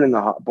was born in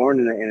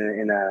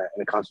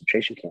a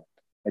concentration camp,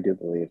 I do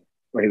believe,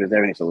 where he was there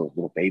when he was a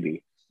little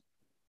baby.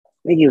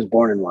 I think he was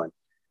born in one,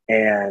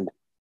 and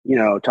you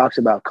know, talks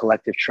about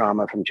collective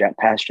trauma from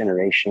past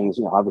generations,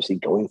 you know, obviously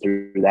going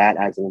through that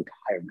as an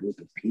entire group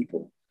of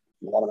people.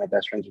 A lot of my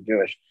best friends are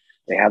Jewish.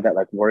 They have that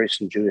like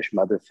worrisome Jewish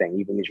mother thing.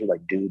 Even these are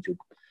like dudes who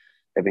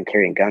have been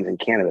carrying guns and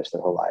cannabis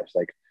their whole lives.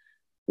 Like,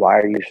 why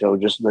are you so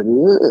just like,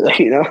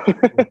 you know?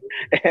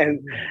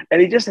 and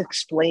he just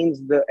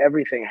explains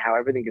everything, how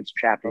everything gets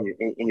trapped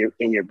in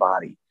your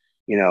body,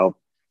 you know,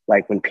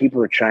 like when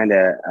people are trying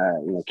to,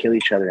 kill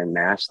each other in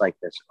mass like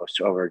this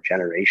over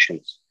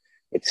generations,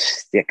 it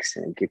sticks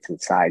and it gets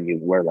inside you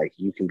where like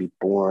you can be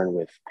born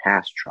with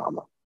past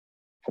trauma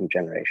from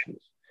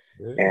generations.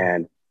 Yeah.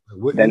 And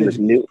what then was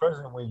new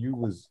present when you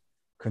was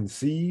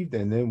conceived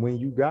and then when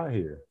you got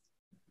here.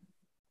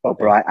 Oh,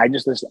 bro, I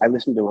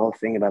listened to a whole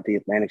thing about the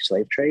Atlantic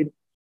slave trade.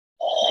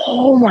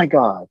 Oh my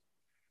God.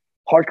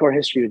 Hardcore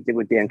history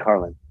with Dan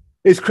Carlin.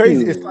 It's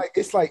crazy.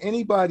 It's like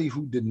anybody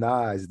who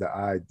denies the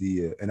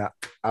idea, and I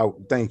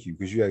thank you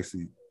because you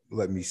actually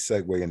let me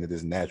segue into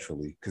this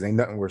naturally, because ain't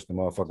nothing worse than a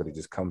motherfucker that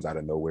just comes out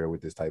of nowhere with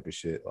this type of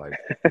shit. Like,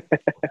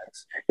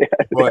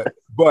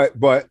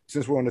 but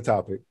since we're on the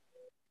topic,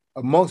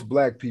 amongst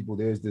Black people,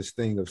 there's this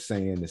thing of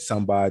saying that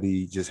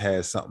somebody just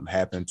had something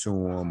happen to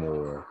them,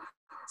 or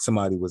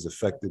somebody was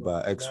affected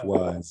by X,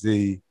 Y, and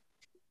Z.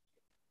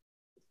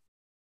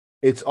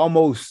 It's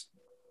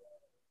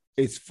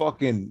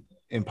fucking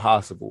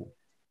impossible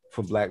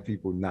for Black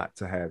people not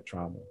to have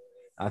trauma.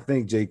 I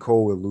think J.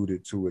 Cole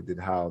alluded to it, that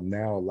how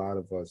now a lot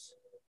of us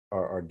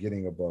are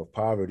getting above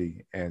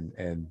poverty, and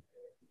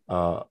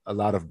a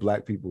lot of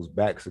Black people's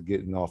backs are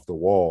getting off the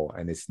wall,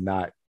 and it's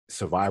not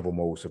survival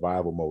mode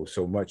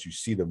so much. You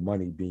see the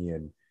money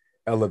being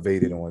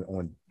elevated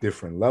on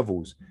different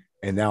levels,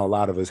 and now a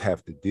lot of us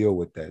have to deal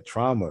with that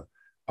trauma.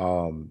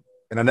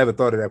 And I never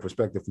thought of that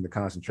perspective from the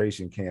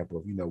concentration camp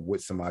of, you know, what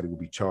somebody would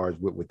be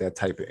charged with that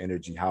type of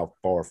energy, how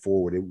far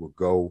forward it would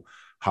go,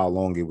 how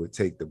long it would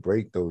take to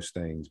break those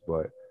things.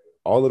 But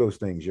all of those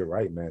things, you're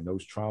right, man.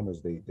 Those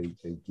traumas, they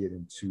get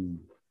into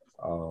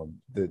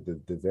the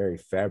very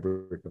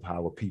fabric of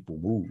how a people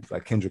move.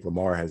 Like Kendrick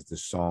Lamar has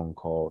this song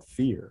called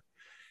Fear.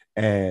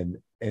 And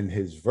in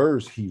his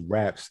verse, he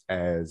raps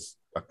as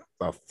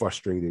a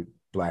frustrated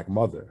Black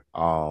mother.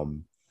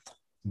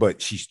 But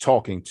she's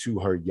talking to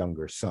her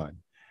younger son.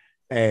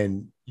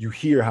 And you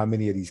hear how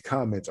many of these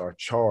comments are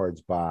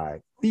charged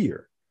by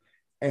fear.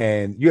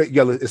 And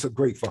it's a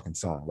great fucking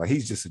song. Like,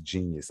 he's just a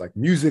genius. Like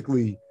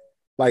musically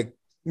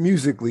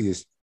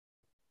is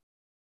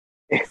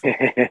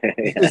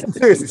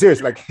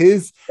Seriously, like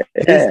his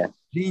Yeah.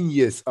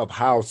 genius of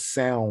how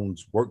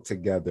sounds work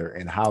together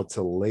and how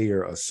to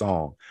layer a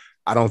song,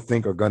 I don't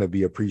think are going to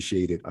be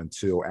appreciated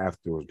until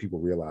afterwards. People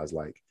realize,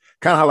 like,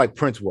 kind of how like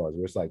Prince was,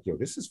 where it's like, yo,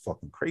 this is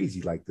fucking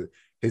crazy. Like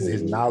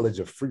his knowledge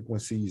of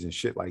frequencies and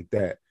shit like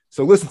that.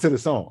 So listen to the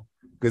song,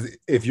 because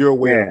if you're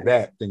aware of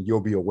that, then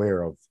you'll be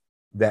aware of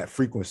that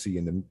frequency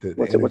and the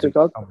what's it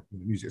called? The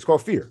music. It's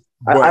called Fear.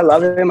 I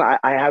love him. I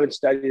haven't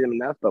studied him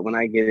enough, but when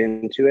I get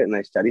into it and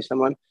I study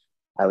someone,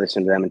 I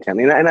listen to them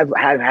intently. And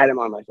I've had him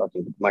on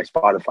my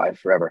Spotify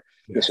forever.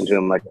 Yes. Listen to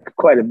him like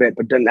quite a bit,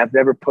 but I've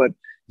never put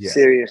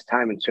serious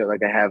time into it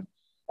like I have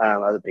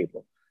other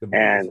people.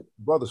 The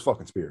brother's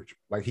fucking spiritual.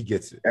 Like he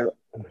gets it.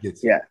 He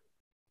gets it. Yeah.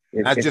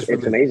 It's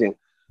amazing.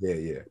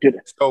 Yeah.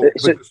 Dude, so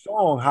the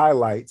song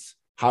highlights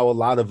how a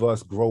lot of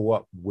us grow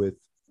up with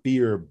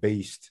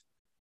fear-based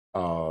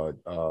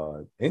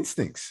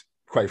instincts,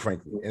 quite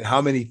frankly, and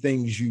how many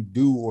things you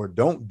do or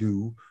don't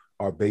do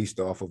are based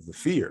off of the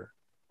fear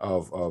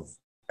of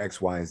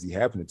X, Y, and Z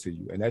happening to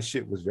you. And that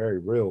shit was very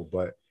real.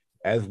 But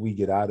as we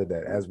get out of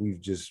that, as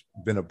we've just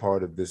been a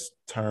part of this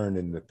turn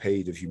in the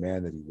page of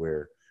humanity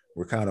where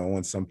we're kind of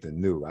on something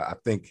new, I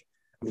think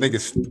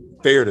it's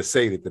fair to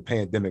say that the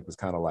pandemic was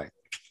kind of like,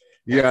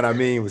 you know what I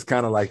mean? It was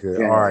kind of like all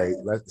right,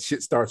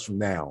 shit starts from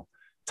now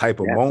type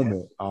of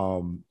moment.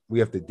 We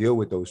have to deal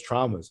with those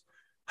traumas.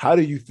 How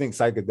do you think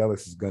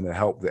psychedelics is going to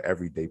help the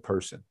everyday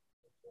person?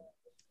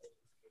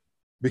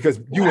 Because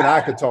you and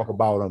I could talk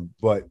about them,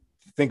 but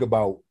think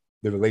about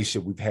the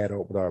relationship we've had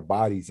with our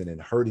bodies and then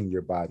hurting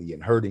your body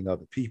and hurting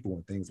other people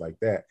and things like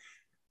that.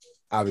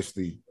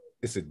 Obviously,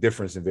 it's a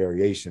difference in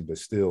variation, but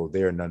still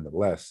there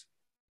nonetheless.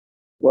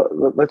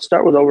 Well, let's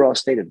start with overall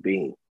state of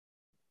being.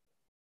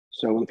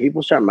 So when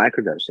people start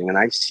microdosing, and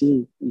I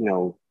see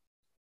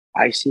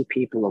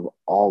people of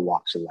all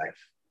walks of life,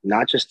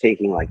 not just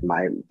taking like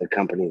the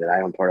company that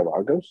I own, part of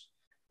Argos.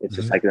 It's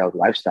a psychedelic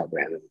lifestyle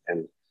brand,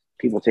 and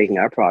people taking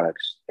our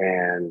products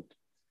and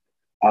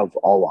of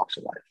all walks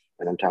of life.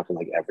 And I'm talking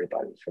like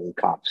everybody from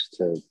cops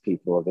to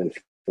people of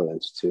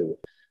influence to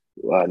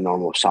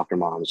normal soccer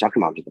moms. Soccer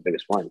moms are the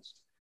biggest ones.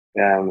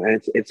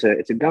 And it's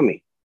a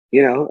gummy,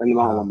 and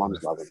the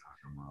moms love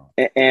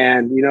it.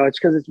 And, it's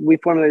because we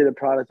formulated a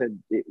product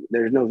that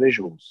there's no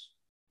visuals.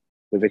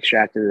 We've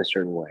extracted it a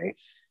certain way.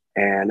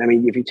 And I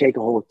mean, if you take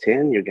a whole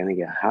tin, you're going to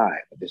get high.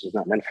 But this is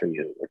not meant for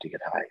you or to get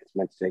high. It's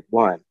meant to take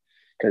one.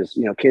 Because,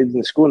 kids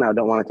in school now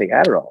don't want to take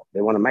Adderall.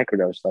 They want to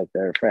microdose like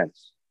their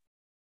friends.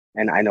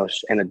 And I know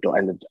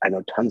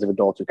tons of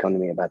adults who come to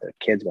me about their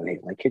kids going, hey,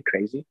 is my kid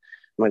crazy?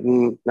 I'm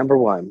like, number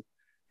one,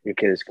 your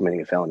kid is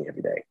committing a felony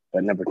every day.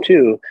 But number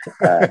two,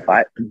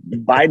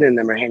 Biden and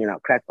them are handing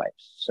out crack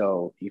pipes.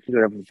 So you can do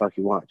whatever the fuck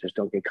you want. Just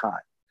don't get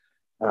caught.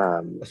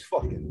 That's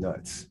fucking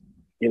nuts.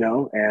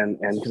 And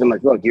because I'm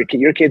like, look,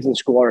 your kid's in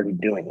school already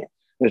doing it.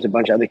 There's a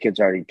bunch of other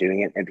kids already doing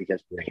it. And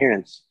because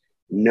parents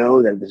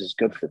know that this is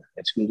good for them.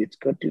 It's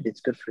good, dude.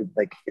 It's good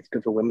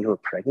for women who are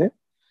pregnant.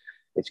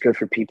 It's good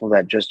for people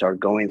that just are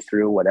going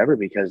through whatever,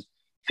 because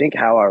think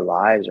how our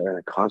lives are in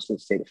a constant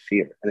state of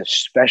fear. And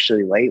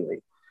especially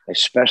lately,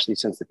 especially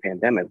since the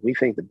pandemic, we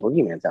think the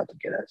boogeyman's out to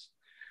get us.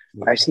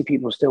 Yeah. I see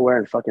people still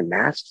wearing fucking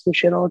masks and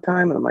shit all the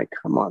time. And I'm like,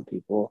 come on,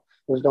 people,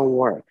 those don't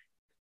work.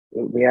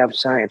 We have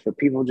science, but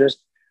people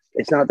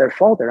it's not their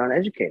fault. They're not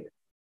educated.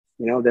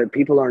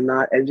 People are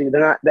not educated.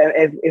 They're not,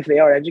 if they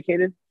are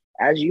educated,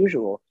 as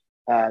usual,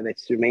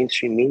 it's through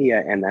mainstream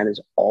media, and that is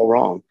all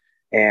wrong.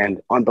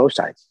 And on both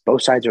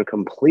sides are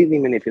completely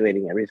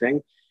manipulating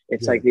everything.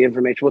 It's like the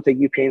information. We'll take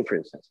Ukraine, for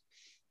instance.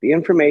 The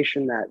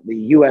information that the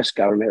U.S.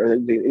 government or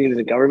either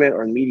the government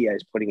or media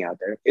is putting out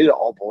there is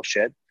all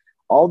bullshit.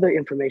 All the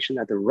information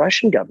that the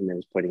Russian government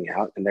is putting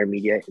out and their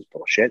media is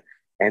bullshit.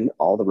 And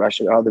all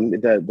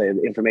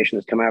the information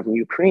that's coming out from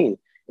Ukraine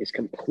is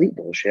complete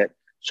bullshit.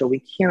 So we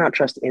cannot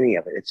trust any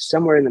of it. It's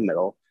somewhere in the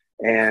middle.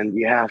 And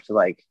you have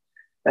to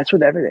that's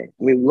with everything.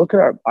 I mean, look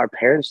at our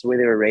parents, the way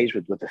they were raised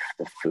with the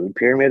food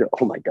pyramid.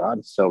 Oh my God,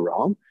 it's so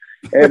wrong.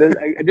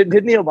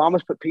 Didn't the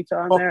Obamas put pizza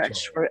on there?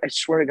 I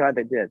swear to God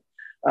they did.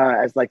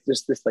 As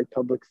this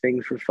public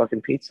thing for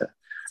fucking pizza.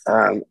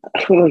 Who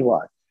knows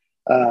why?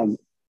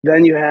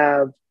 Then you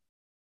have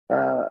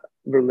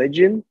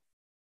religion,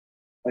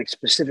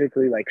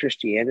 specifically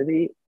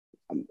Christianity.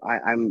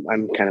 I'm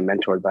kind of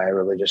mentored by a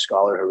religious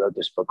scholar who wrote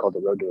this book called The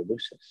Road to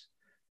Eleusis,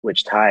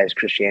 which ties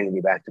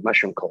Christianity back to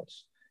mushroom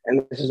cults.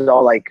 And this is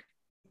all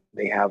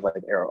they have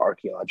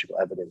archaeological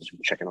evidence from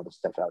checking all this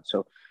stuff out.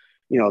 So,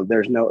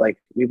 there's no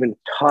we've been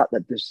taught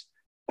that this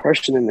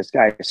person in the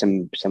sky,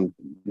 some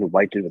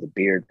white dude with a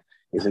beard,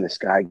 is in the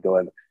sky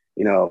going,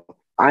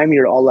 I'm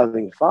your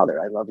all-loving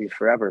Father. I love you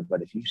forever.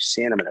 But if you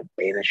sin, I'm going to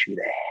banish you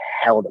to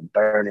hell to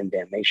burn in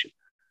damnation.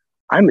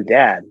 I'm a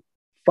dad.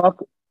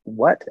 Fuck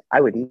what?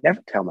 I would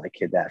never tell my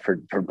kid that for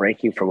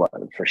breaking, for what?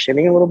 For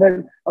sinning a little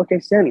bit? Okay,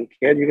 sin,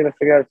 kid. You're going to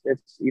figure out if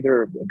it's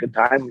either a good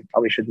time. You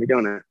probably shouldn't be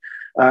doing it.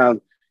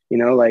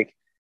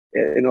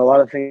 In a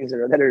lot of things that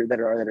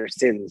are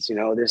sins,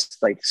 this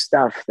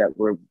stuff that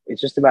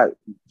it's just about,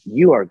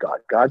 you are God.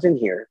 God's in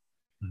here.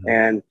 Mm-hmm.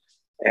 And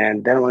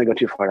And they don't want to go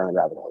too far down the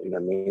rabbit hole, you know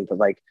what I mean? But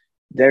like,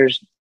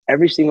 there's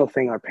every single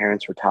thing our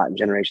parents were taught and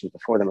generations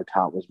before them were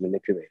taught was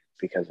manipulated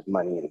because of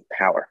money and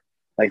power.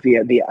 Like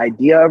the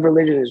idea of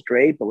religion is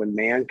great, but when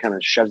man kind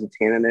of shoves its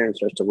hand in there and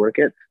starts to work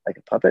it like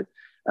a puppet,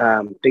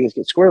 things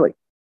get squirrely,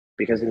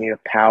 because then you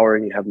have power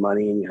and you have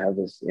money and you have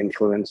this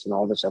influence and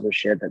all this other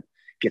shit that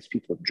gets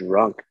people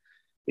drunk,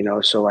 you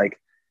know? So like,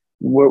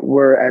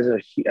 we're as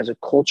a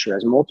culture,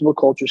 as multiple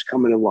cultures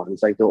come into one.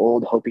 It's like the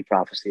old Hopi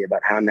prophecy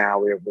about how now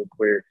we're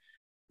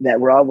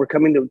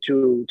coming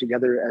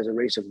together as a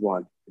race of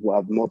one,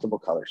 of multiple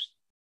colors,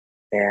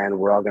 and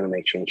we're all going to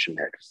make change from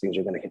there, because things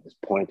are going to hit this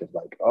point of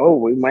like, oh,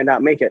 we might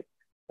not make it,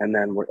 and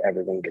then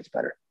everything gets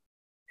better.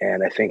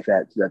 And I think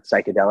that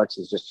psychedelics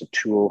is just a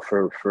tool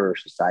for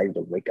society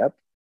to wake up,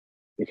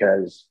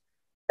 because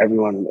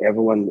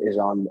everyone is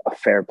on a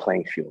fair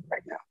playing field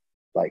right now,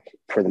 like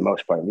for the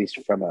most part, at least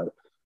from an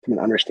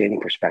understanding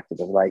perspective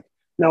of like,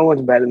 no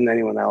one's better than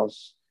anyone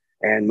else,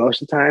 and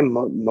most of the time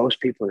most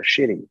people are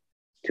shitty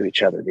to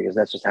each other, because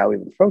that's just how we've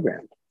been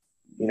programmed.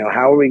 You know,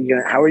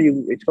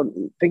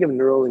 think of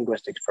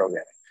neuro-linguistics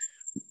programming.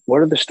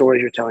 What are the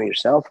stories you're telling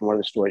yourself, and what are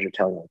the stories you're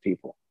telling other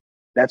people?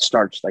 That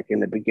starts like in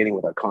the beginning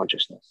with our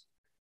consciousness.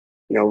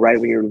 You know, right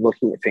when you're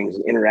looking at things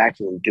and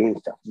interacting and doing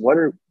stuff,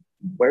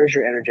 where's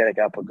your energetic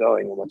output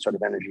going, and what sort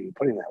of energy are you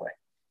putting that way?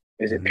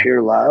 Is it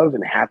pure love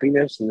and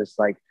happiness, and it's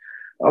like,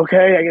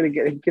 okay, I gotta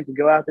get to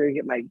go out there and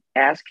get my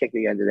ass kicked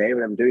again today,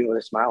 but I'm doing it with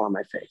a smile on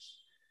my face,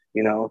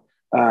 you know?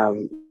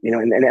 And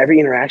every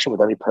interaction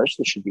with every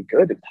person should be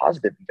good and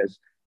positive, because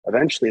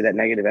eventually that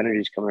negative energy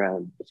is coming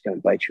around. It's going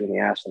to bite you in the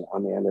ass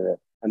on the end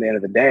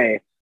of the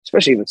day,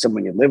 especially with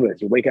someone you live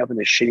with. You wake up in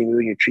this shitty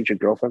mood, you treat your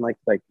girlfriend like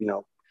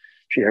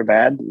treat her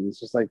bad. And it's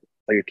just like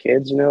your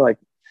kids, like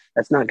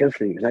that's not good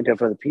for you. It's not good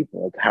for other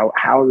people. Like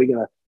how are we going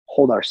to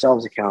hold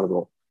ourselves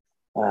accountable?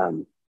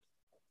 And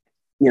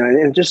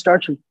it just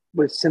starts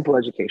with simple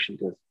education.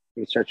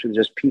 It starts with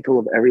just people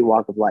of every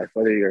walk of life,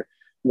 whether you're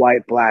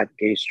white, black,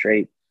 gay,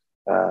 straight,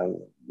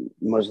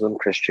 Muslim,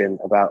 Christian,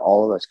 about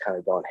all of us kind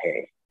of going,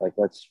 hey, like,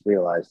 let's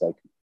realize like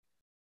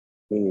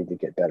we need to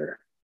get better.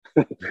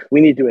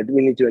 we need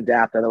to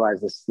adapt.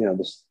 Otherwise this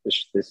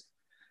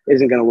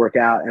isn't going to work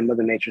out, and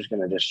Mother Nature's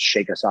going to just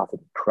shake us off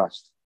with the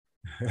crust.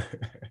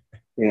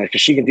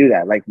 Because she can do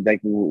that. Like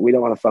we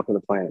don't want to fuck with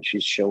the planet.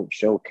 She'll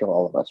kill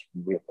all of us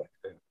real quick.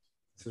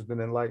 This has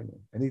been enlightening.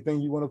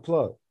 Anything you want to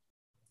plug?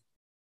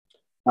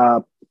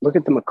 Look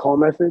at the McCall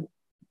Method.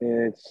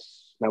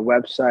 It's my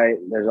website.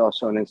 There's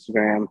also an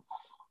Instagram,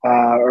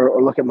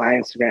 or look at my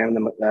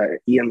Instagram,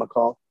 Ian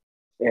McCall,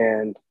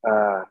 and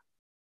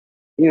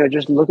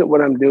just look at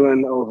what I'm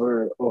doing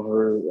over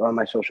on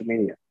my social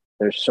media.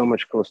 There's so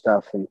much cool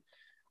stuff, and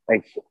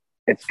like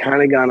it's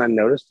kind of gone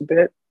unnoticed a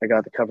bit. I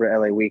got the cover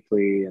of LA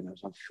Weekly, and I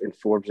was in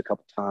Forbes a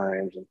couple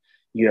times, and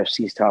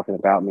UFC's talking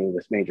about me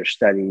with major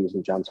studies,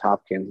 and Johns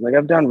Hopkins. Like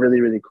I've done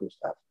really, really cool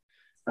stuff.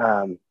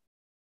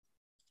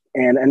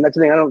 And that's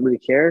the thing. I don't really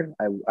care.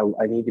 I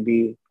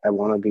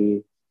want to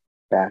be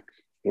back,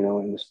 not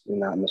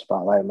in the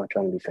spotlight. I'm not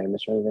trying to be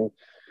famous or anything,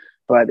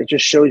 but it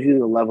just shows you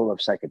the level of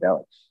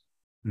psychedelics.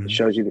 Mm-hmm. It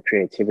shows you the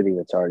creativity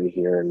that's already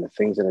here and the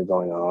things that are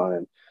going on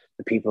and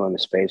the people in the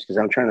space. Because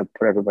I'm trying to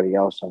put everybody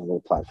else on a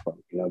little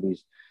platform.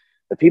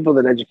 The people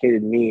that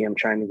educated me, I'm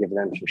trying to give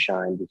them some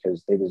shine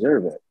because they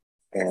deserve it.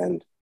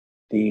 And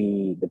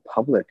the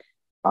public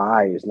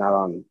eye is not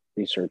on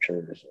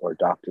researchers or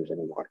doctors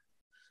anymore.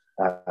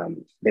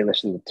 They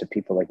listen to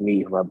people like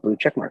me who have blue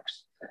check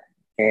marks.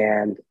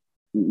 And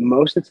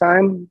most of the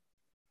time,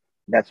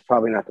 that's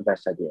probably not the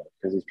best idea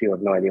because these people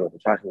have no idea what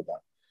they're talking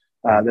about.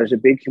 There's a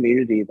big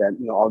community that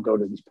all go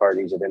to these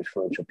parties of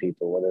influential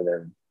people, whether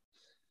they're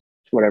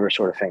whatever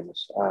sort of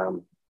famous,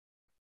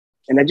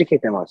 and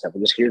educate them on stuff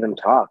and just hear them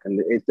talk.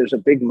 And there's a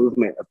big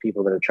movement of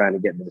people that are trying to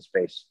get into the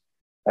space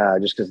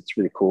just because it's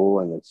really cool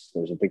and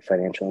there's a big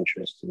financial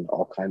interest in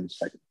all kinds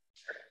of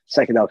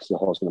psychedelics as a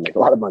whole is going to make a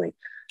lot of money.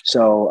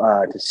 So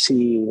to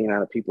see the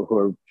amount of people who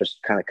are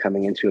just kind of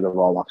coming into it of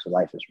all walks of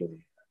life is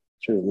really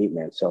neat,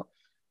 man. So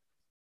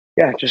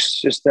yeah,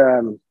 just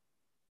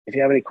if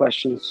you have any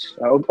questions,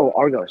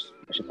 Argos,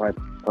 I should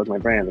probably plug my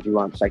brand. If you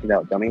want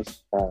psychedelic gummies,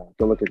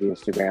 go look at the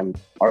Instagram,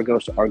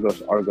 Argos,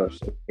 ARGOS,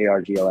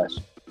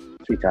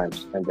 3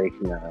 times, and they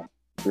can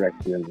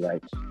direct you in the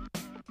right.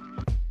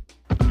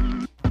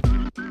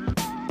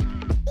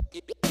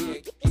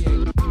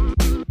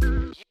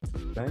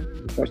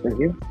 Thank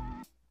you.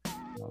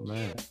 Oh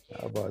man,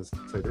 I was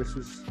about to say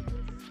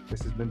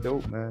this has been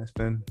dope, man. It's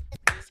been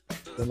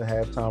the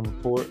Halftime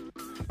Report.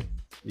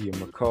 Ian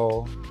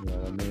McCall, you know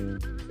what I mean?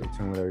 Stay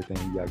tuned with everything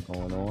you got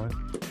going on.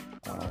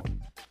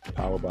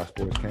 Powered by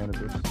Sports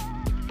Cannabis.